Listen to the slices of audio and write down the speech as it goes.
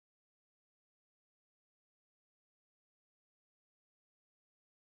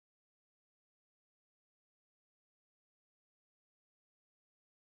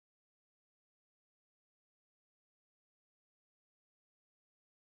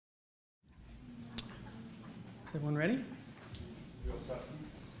Everyone ready?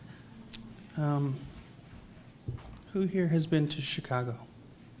 Who here has been to Chicago?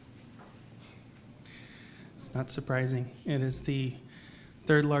 It's not surprising. It is the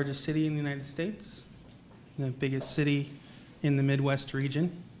third largest city in the United States, the biggest city in the Midwest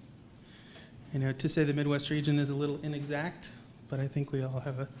region. I know to say the Midwest region is a little inexact, but I think we all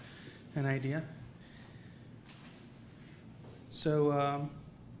have an idea. So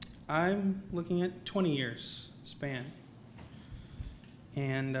I'm looking at 20 years span.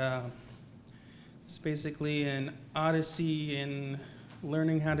 And it's basically an odyssey in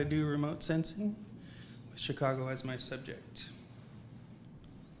learning how to do remote sensing with Chicago as my subject.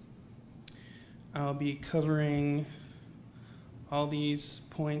 I'll be covering all these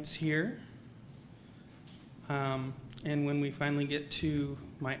points here. And when we finally get to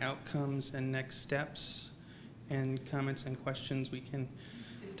my outcomes and next steps and comments and questions, we can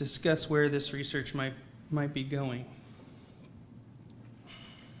discuss where this research might be going.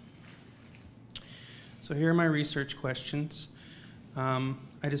 So here are my research questions. I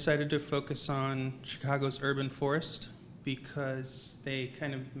decided to focus on Chicago's urban forest because they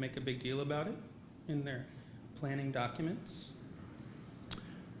kind of make a big deal about it in their planning documents.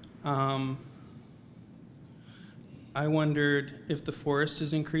 I wondered if the forest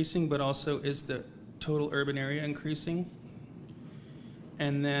is increasing, but also is the total urban area increasing?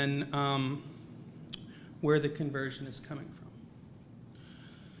 And then where the conversion is coming from.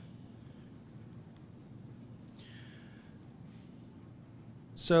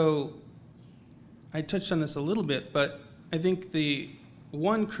 So I touched on this a little bit, but I think the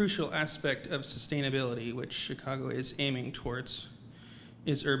one crucial aspect of sustainability, which Chicago is aiming towards,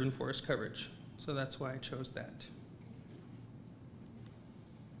 is urban forest coverage. So that's why I chose that.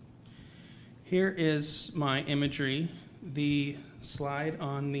 Here is my imagery. The slide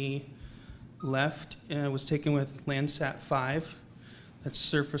on the left was taken with Landsat 5. That's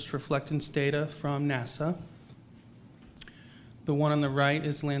surface reflectance data from NASA. The one on the right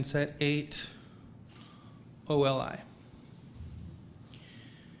is Landsat 8 OLI.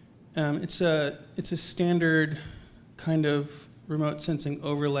 It's a standard kind of remote sensing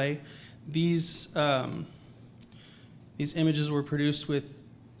overlay. These images were produced with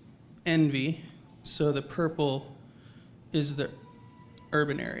ENVI, so the purple is the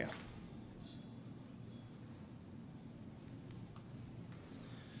urban area.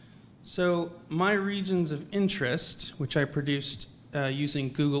 So my regions of interest, which I produced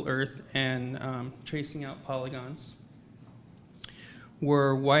using Google Earth and tracing out polygons,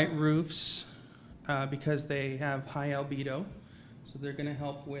 were white roofs because they have high albedo, so they're going to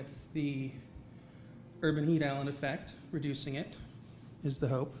help with the urban heat island effect, reducing it is the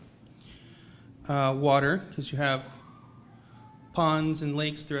hope. Water, because you have ponds and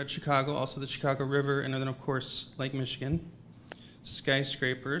lakes throughout Chicago, also the Chicago River, and then of course Lake Michigan.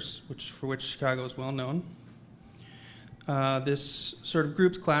 Skyscrapers, for which Chicago is well known. This sort of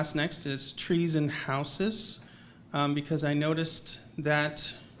grouped class next is trees and houses, because I noticed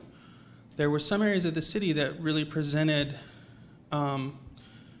that there were some areas of the city that really presented,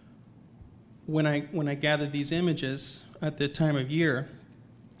 when I gathered these images at the time of year,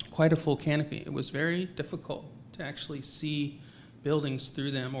 quite a full canopy. It was very difficult to actually see buildings through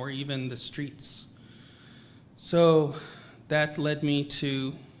them or even the streets. So that led me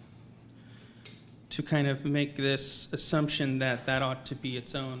to kind of make this assumption that that ought to be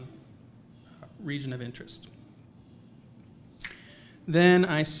its own region of interest. Then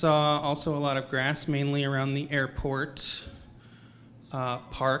I saw also a lot of grass, mainly around the airport,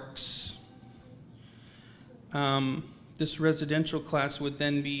 parks. This residential class would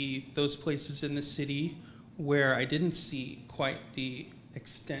then be those places in the city where I didn't see quite the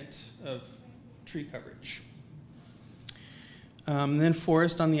extent of tree coverage. Then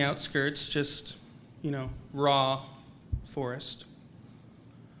forest on the outskirts, just, raw forest.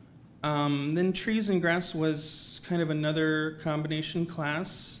 Then trees and grass was kind of another combination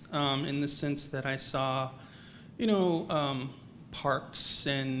class in the sense that I saw, parks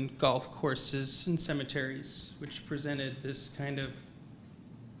and golf courses and cemeteries, which presented this kind of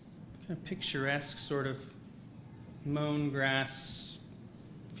picturesque sort of mown grass,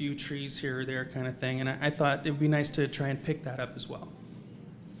 few trees here or there kind of thing, and I thought it would be nice to try and pick that up as well.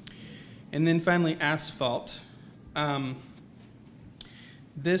 And then finally, asphalt.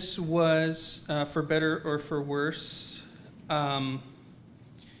 This was, for better or for worse,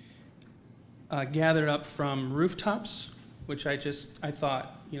 gathered up from rooftops, which I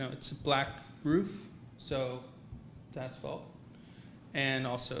thought, it's a black roof, so it's asphalt, and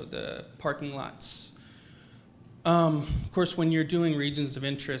also the parking lots Of course, when you're doing regions of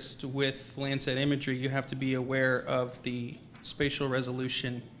interest with Landsat imagery, you have to be aware of the spatial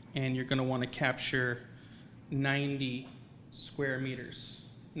resolution, and you're going to want to capture 90 square meters,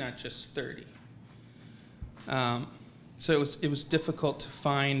 not just 30. So it was difficult to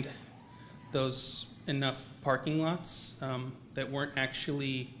find those enough parking lots that weren't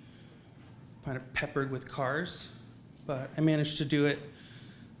actually kind of peppered with cars, but I managed to do it.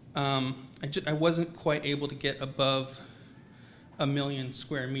 I wasn't quite able to get above 1 million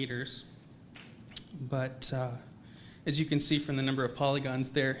square meters, but as you can see from the number of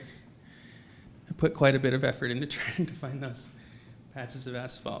polygons there, I put quite a bit of effort into trying to find those patches of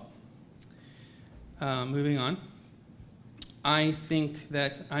asphalt. Moving on. I think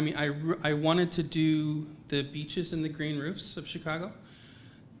that, I wanted to do the beaches and the green roofs of Chicago.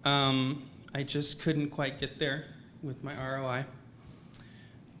 I just couldn't quite get there with my ROI.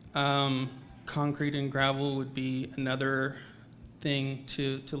 Concrete and gravel would be another thing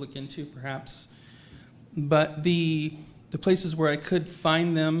to look into, perhaps. But the places where I could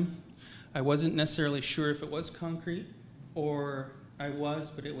find them, I wasn't necessarily sure if it was concrete, or I was,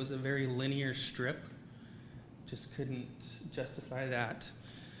 but it was a very linear strip. Just couldn't justify that.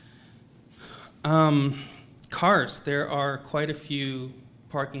 Cars, there are quite a few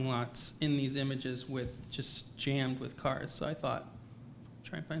parking lots in these images with just jammed with cars, so I thought,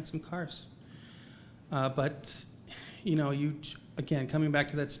 try and find some cars. But, you know, again, coming back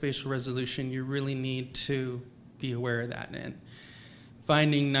to that spatial resolution, you really need to be aware of that. And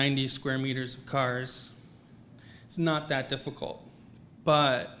finding 90 square meters of cars is not that difficult,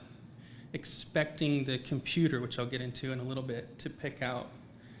 but expecting the computer, which I'll get into in a little bit, to pick out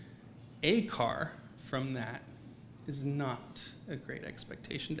a car from that is not a great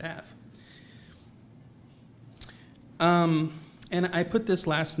expectation to have. And I put this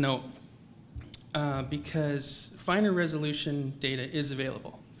last note because finer resolution data is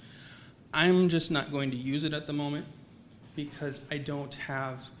available. I'm just not going to use it at the moment because I don't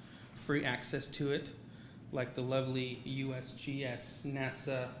have free access to it, like the lovely USGS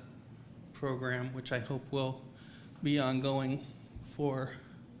NASA program, which I hope will be ongoing for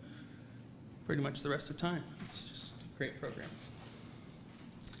pretty much the rest of time. It's just a great program.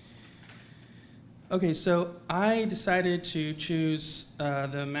 Okay, so I decided to choose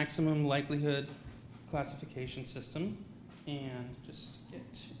the maximum likelihood classification system, and just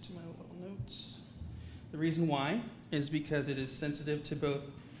get to my little notes. The reason why is because it is sensitive to both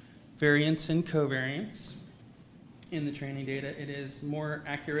variance and covariance. In the training data, it is more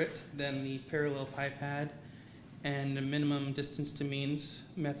accurate than the parallel pipad and the minimum distance to means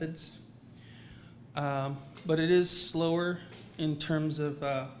methods. But it is slower in terms of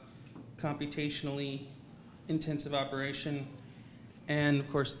computationally intensive operation, and of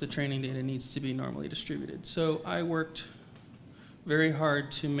course the training data needs to be normally distributed. So I worked very hard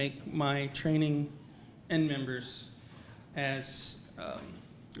to make my training end members as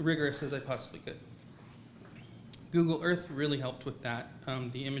rigorous as I possibly could. Google Earth really helped with that.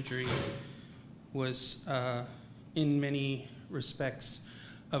 The imagery was, in many respects,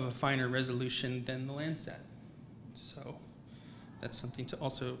 of a finer resolution than the Landsat. So that's something to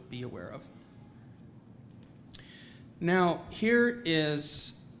also be aware of. Now, here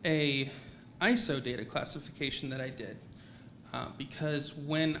is a ISO data classification that I did, because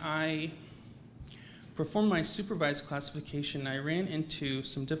when I performed my supervised classification, I ran into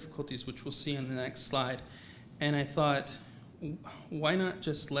some difficulties, which we'll see on the next slide. And I thought, why not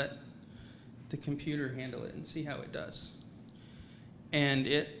just let the computer handle it and see how it does? And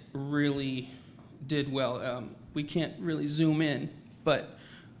it really did well. We can't really zoom in, but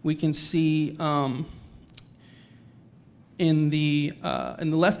we can see in the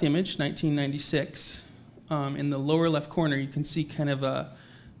left image, 1996, in the lower left corner, you can see kind of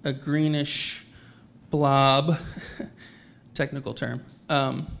a greenish blob, technical term.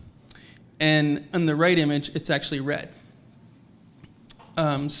 And on the right image, it's actually red.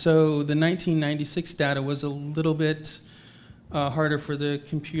 So the 1996 data was a little bit harder for the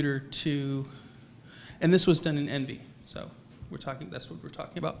computer to, and this was done in Envy. So that's what we're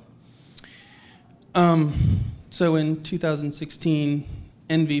talking about. So in 2016,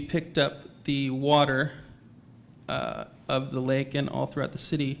 Envy picked up the water of the lake and all throughout the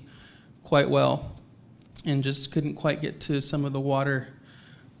city quite well, and just couldn't quite get to some of the water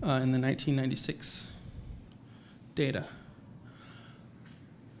in the 1996 data.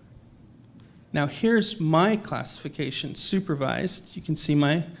 Now here's my classification, supervised. You can see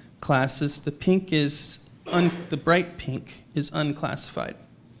my classes. The pink is, the bright pink is unclassified.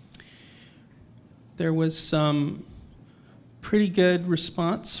 There was some pretty good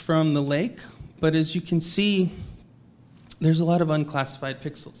response from the lake, but as you can see, there's a lot of unclassified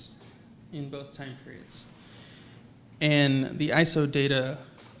pixels in both time periods. And the ISO data,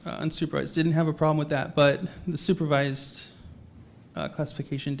 unsupervised, didn't have a problem with that, but the supervised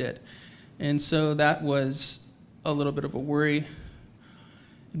classification did. And so that was a little bit of a worry.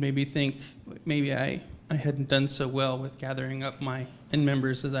 It made me think maybe I hadn't done so well with gathering up my N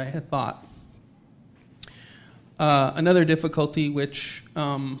members as I had thought. Another difficulty, which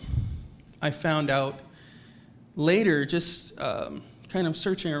I found out later, just kind of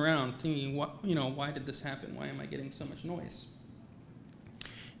searching around, thinking, why did this happen? Why am I getting so much noise?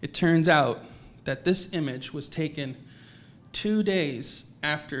 It turns out that this image was taken 2 days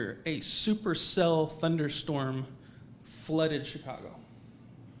after a supercell thunderstorm flooded Chicago.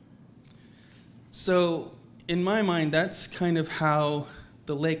 So in my mind, that's kind of how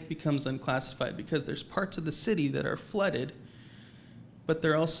the lake becomes unclassified, because there's parts of the city that are flooded, but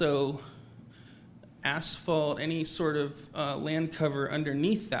they're also asphalt, any sort of land cover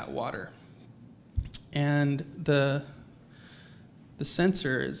underneath that water. And the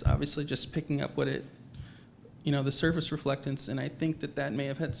sensor is obviously just picking up what it, the surface reflectance, and I think that that may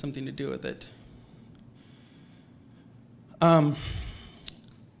have had something to do with it.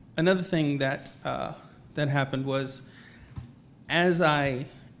 Another thing that that happened was, as I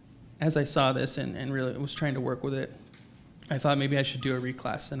saw this and really was trying to work with it, I thought maybe I should do a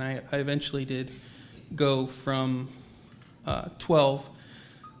reclass, and I eventually did go from 12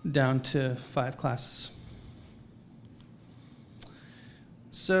 down to 5 classes.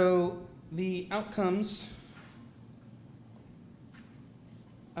 So the outcomes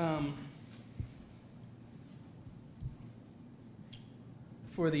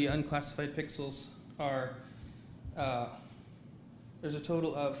for the unclassified pixels are, there's a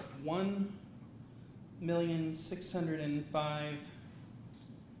total of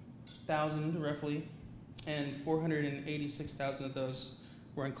 1,605,000 roughly, and 486,000 of those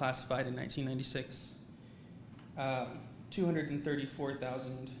were unclassified in 1996.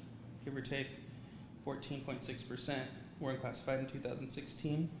 234,000, give or take, 14.6%, were unclassified in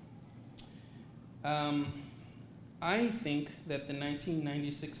 2016. I think that the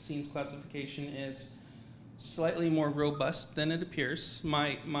 1996 scenes classification is slightly more robust than it appears,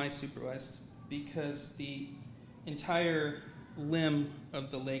 my supervised, because the entire limb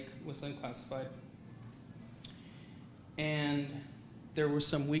of the lake was unclassified. And there were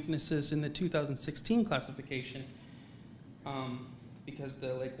some weaknesses in the 2016 classification because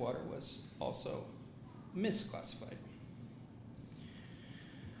the lake water was also misclassified.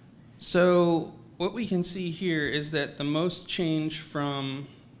 So what we can see here is that the most change from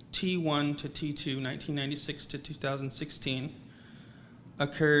T1 to T2, 1996 to 2016,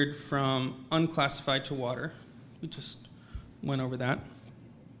 occurred from unclassified to water. We just went over that.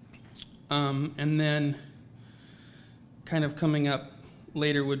 And then kind of coming up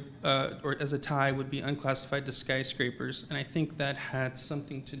later would, or as a tie, would be unclassified to skyscrapers. And I think that had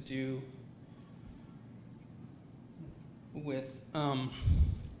something to do with,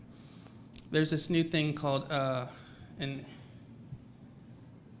 there's this new thing called, sorry,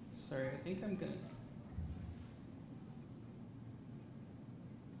 I think I'm gonna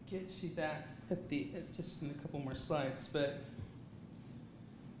get to that at just in a couple more slides, but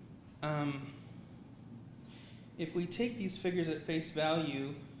if we take these figures at face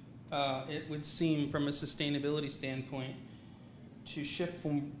value, it would seem from a sustainability standpoint to shift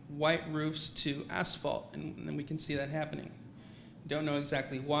from white roofs to asphalt, and then we can see that happening. Don't know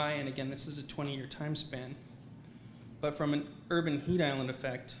exactly why, and again, this is a 20-year time span, but from an urban heat island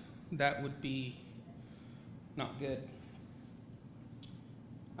effect, that would be not good.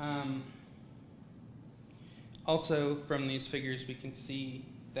 Also, from these figures, we can see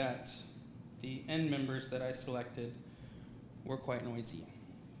that the end members that I selected were quite noisy.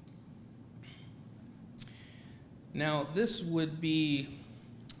 Now, this would be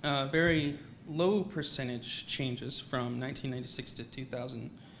very low percentage changes from 1996 to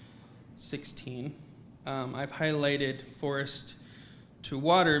 2016. I've highlighted forest to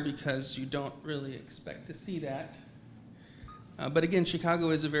water because you don't really expect to see that. But again, Chicago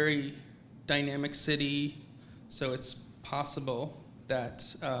is a very dynamic city, so it's possible that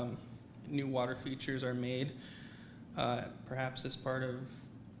new water features are made, perhaps as part of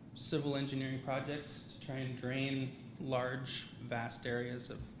civil engineering projects to try and drain large, vast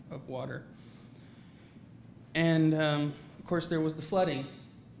areas of water. And of course, there was the flooding,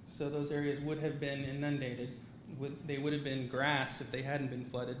 so those areas would have been inundated. They would have been grass if they hadn't been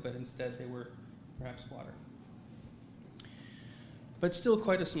flooded, but instead they were perhaps water. But still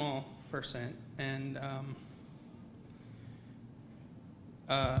quite a small percent, and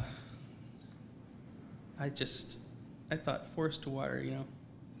I thought forest to water, you know,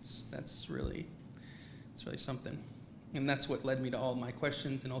 it's really something. And that's what led me to all my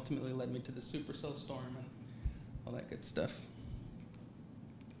questions and ultimately led me to the supercell storm and all that good stuff.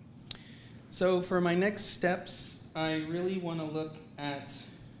 So for my next steps, I really want to look at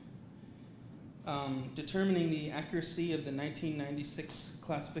determining the accuracy of the 1996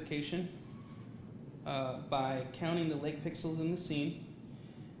 classification by counting the lake pixels in the scene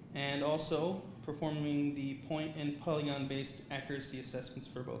and also performing the point and polygon-based accuracy assessments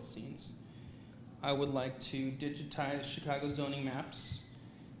for both scenes. I would like to digitize Chicago zoning maps,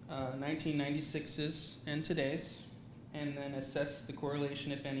 1996's and today's, and then assess the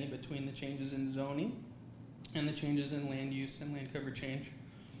correlation, if any, between the changes in zoning and the changes in land use and land cover change.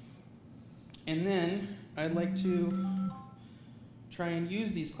 And then I'd like to try and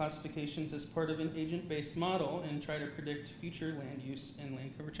use these classifications as part of an agent-based model and try to predict future land use and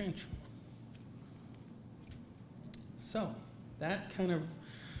land cover change. So that kind of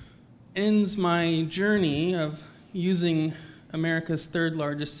ends my journey of using America's third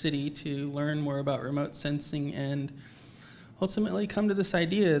largest city to learn more about remote sensing and ultimately come to this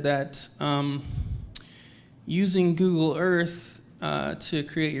idea that using Google Earth to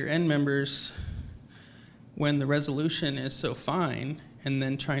create your end members when the resolution is so fine and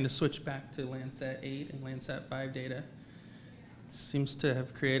then trying to switch back to Landsat 8 and Landsat 5 data seems to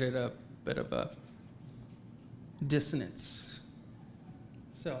have created a bit of a dissonance.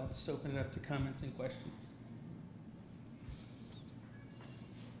 So I'll just open it up to comments and questions.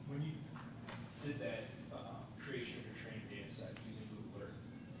 When you did that creation of your training data set using Google Earth,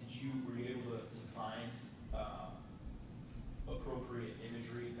 were you able to find appropriate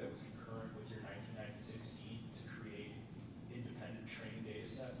imagery that was concurrent with your 1996 seed to create independent training data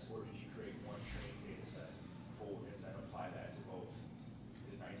sets, or did you create one training data set forward and then apply that to both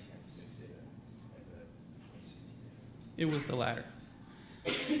the 1996 data and the 2016 data? It was the latter.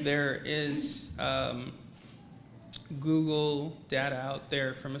 There is Google data out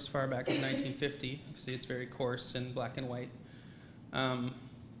there from as far back as 1950. Obviously, it's very coarse and black and white.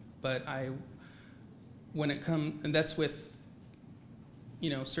 But when it comes, and that's with, you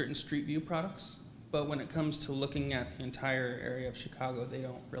know, certain Street View products. But when it comes to looking at the entire area of Chicago, they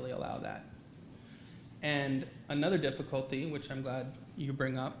don't really allow that. And another difficulty, which I'm glad you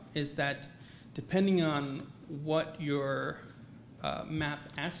bring up, is that depending on what your map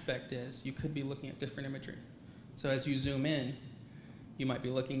aspect is, you could be looking at different imagery. So as you zoom in, you might be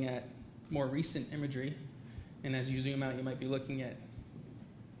looking at more recent imagery, and as you zoom out, you might be looking at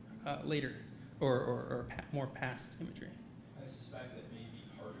later or more past imagery. I suspect that may be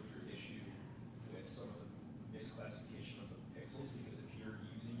part of your issue with some of the misclassification of the pixels, because if you're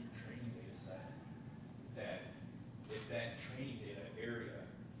using your training data set, that if that training data area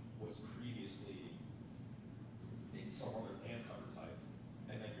was previously in some other land cover type,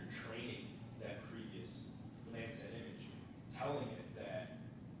 and then you're training that previous Landsat image, telling it that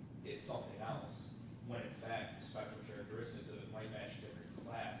it's something else, when in fact the spectral characteristics of it might match a different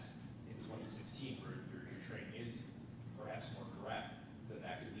class in 2016, where your training is perhaps more correct, then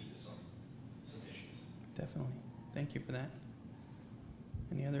that could lead to some issues. Definitely. Thank you for that.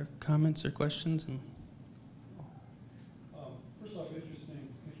 Any other comments or questions? First off,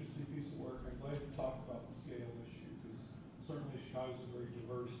 interesting piece of work. I'm glad you talked about the scale issue, because certainly Chicago's a very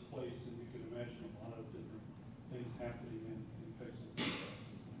diverse place, and you can imagine a lot of different things happening in pixels and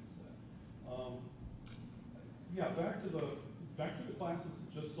things like that. Yeah, back to the classes that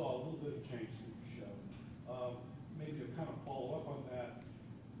just saw a little bit of change that you showed. Maybe to kind of follow up on that.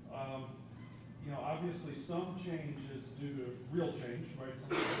 You know, obviously some change is due to real change, right?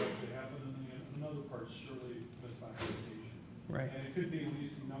 Something that actually happened, and another part's surely misclassification. Right. And it could be, when you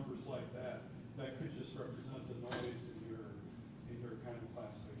see numbers like that, that could just represent the noise in your kind of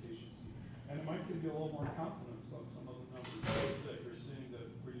classification scheme. And it might give you a little more confidence on some of the numbers that you're seeing, that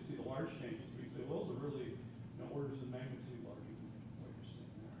where you see the large changes. We can say, well, those are really, you know, orders of magnitude larger than what you're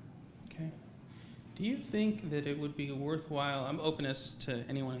seeing there. Okay. Do you think that it would be worthwhile, I'm openness to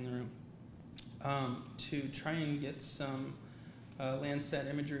anyone in the room, to try and get some Landsat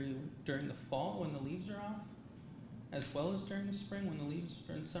imagery during the fall when the leaves are off, as well as during the spring when the leaves,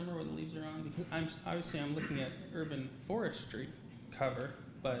 during summer where the leaves are on? Because I'm looking at urban forestry cover,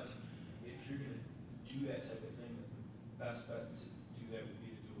 but If you're going to do that type of thing, the best bet to do that would be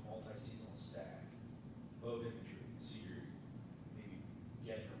to do a multi-seasonal stack of imagery. So you're maybe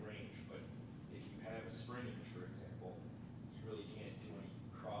getting a range, but if you have a spring image, for example, you really can't do any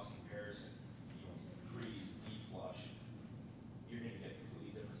cross comparison. You know, pre-flush, you're going to get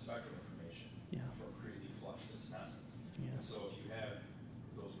completely different spectral information from pre-flush to senescence. Yeah. And so if you have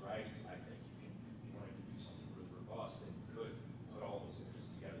those varieties, I think you wanted to do something really robust.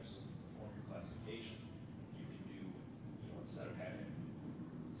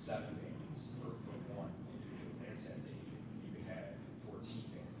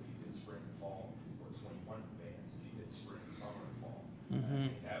 Mhm.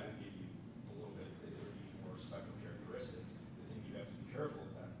 think that would give you a little bit, it would give you more special characteristics. The thing you have to be careful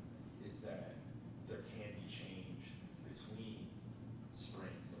about is that there can be change between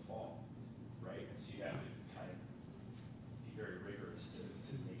spring to fall, right? And so you have to kind of be very rigorous to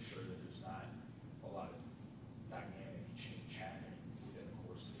make sure that there's not a lot of dynamic change happening within the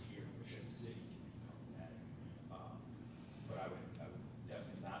course of the year, which in the city can be problematic. But I would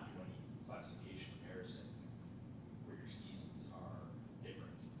definitely not do any classification comparison where your seasons are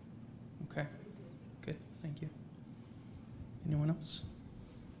different. Okay, good, thank you. Anyone else?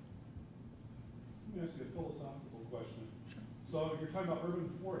 Let me ask you a philosophical question. Sure. So you're talking about urban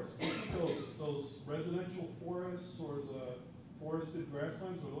forests. Do you think those residential forests or the forested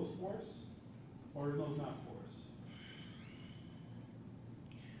grasslands, are those forests? Or are those not forests?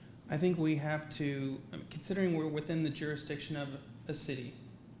 I think we have to, considering we're within the jurisdiction of a city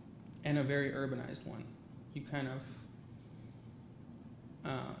and a very urbanized one, you kind of,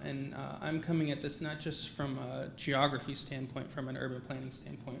 I'm coming at this not just from a geography standpoint, from an urban planning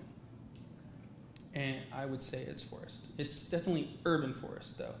standpoint. And I would say it's forest. It's definitely urban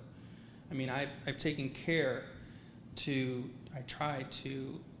forest, though. I mean, I've taken care to, I tried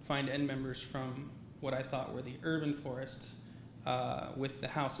to find end members from what I thought were the urban forests with the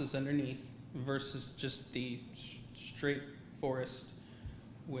houses underneath versus just the straight forest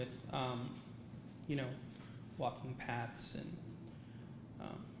with, you know, walking paths and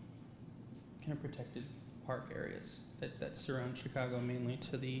kind of protected park areas that surround Chicago, mainly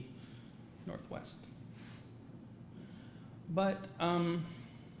to the northwest. But I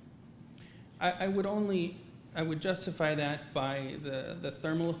would justify that by the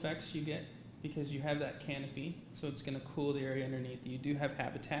thermal effects you get, because you have that canopy, so it's going to cool the area underneath. You do have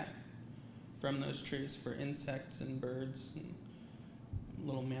habitat from those trees for insects and birds and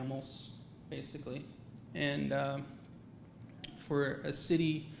little mammals, basically. And for a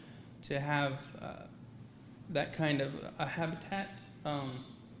city to have that kind of a habitat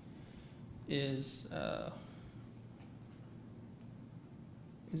is an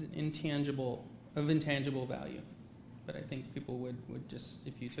intangible value. But I think people would just,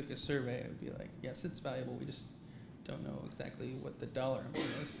 if you took a survey, it would be like, yes, it's valuable. We just don't know exactly what the dollar amount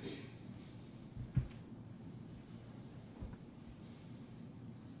is.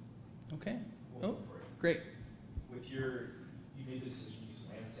 Okay. Well, Oh, great. With you made the decision to use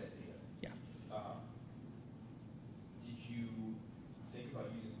Landsat data. Yeah. Did you think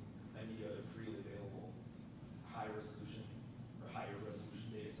about using any other freely available high resolution or higher resolution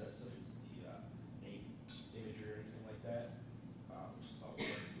data sets such as the NAME imagery or anything like that, which is about 1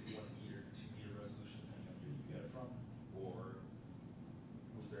 meter, 2 meter resolution, depending on where you get it from? Or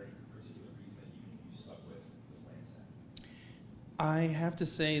was there any particular reason that you stuck with Landsat? I have to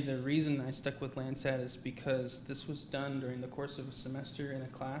say the reason I stuck with Landsat is because this was done during the course of a semester in a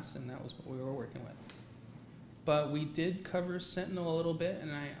class, and that was what we were working with. But we did cover Sentinel a little bit,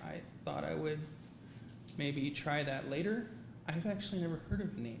 and I thought I would maybe try that later. I've actually never heard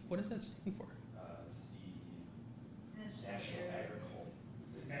of NAME. What does that stand for? It's the National Agricultural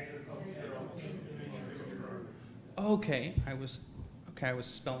Imagery. Okay, I was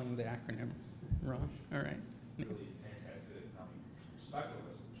spelling the acronym wrong. All right. Really fantastic. Spectral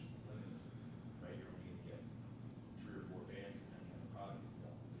resolution is limited, right? You're only going to get 3 or 4 bands depending on the product. You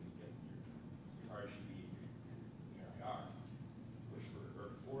don't really get your RGB and your IR, which for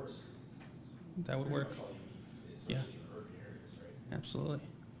urban forestry is That would pretty work. much all you need, Yeah. especially in urban areas, right? Absolutely.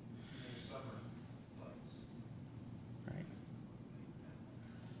 And summer lights. Right.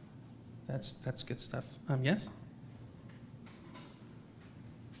 That's good stuff. Yes?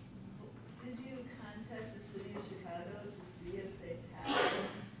 Did you contact the city of Chicago to see if they have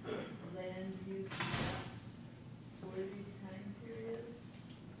land use maps for these time periods?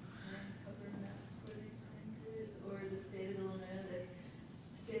 Land cover maps for these time periods? Or the state of Illinois, the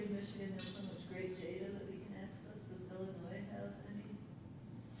state of Michigan has so much great data that we can access? Does Illinois have any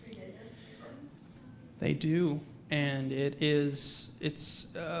free data? They do, and it's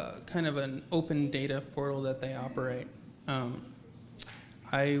kind of an open data portal that they operate.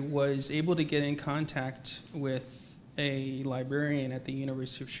 I was able to get in contact with a librarian at the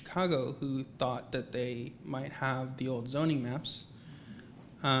University of Chicago who thought that they might have the old zoning maps.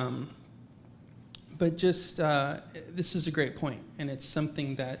 But just, this is a great point, and it's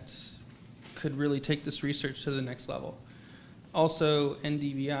something that could really take this research to the next level. Also,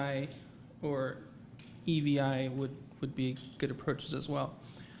 NDVI or EVI would be good approaches as well.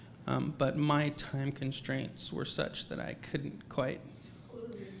 But my time constraints were such that I couldn't quite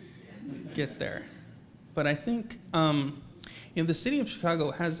get there. But I think the city of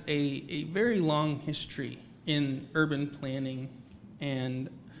Chicago has a very long history in urban planning And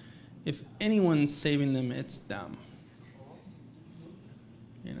if anyone's saving them, it's them.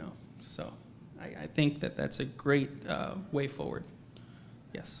 You know, so I think that that's a great way forward.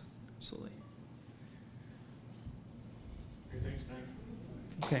 Yes, absolutely. Okay, thanks,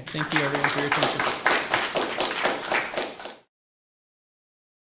 Nick. Okay, thank you everyone for your attention.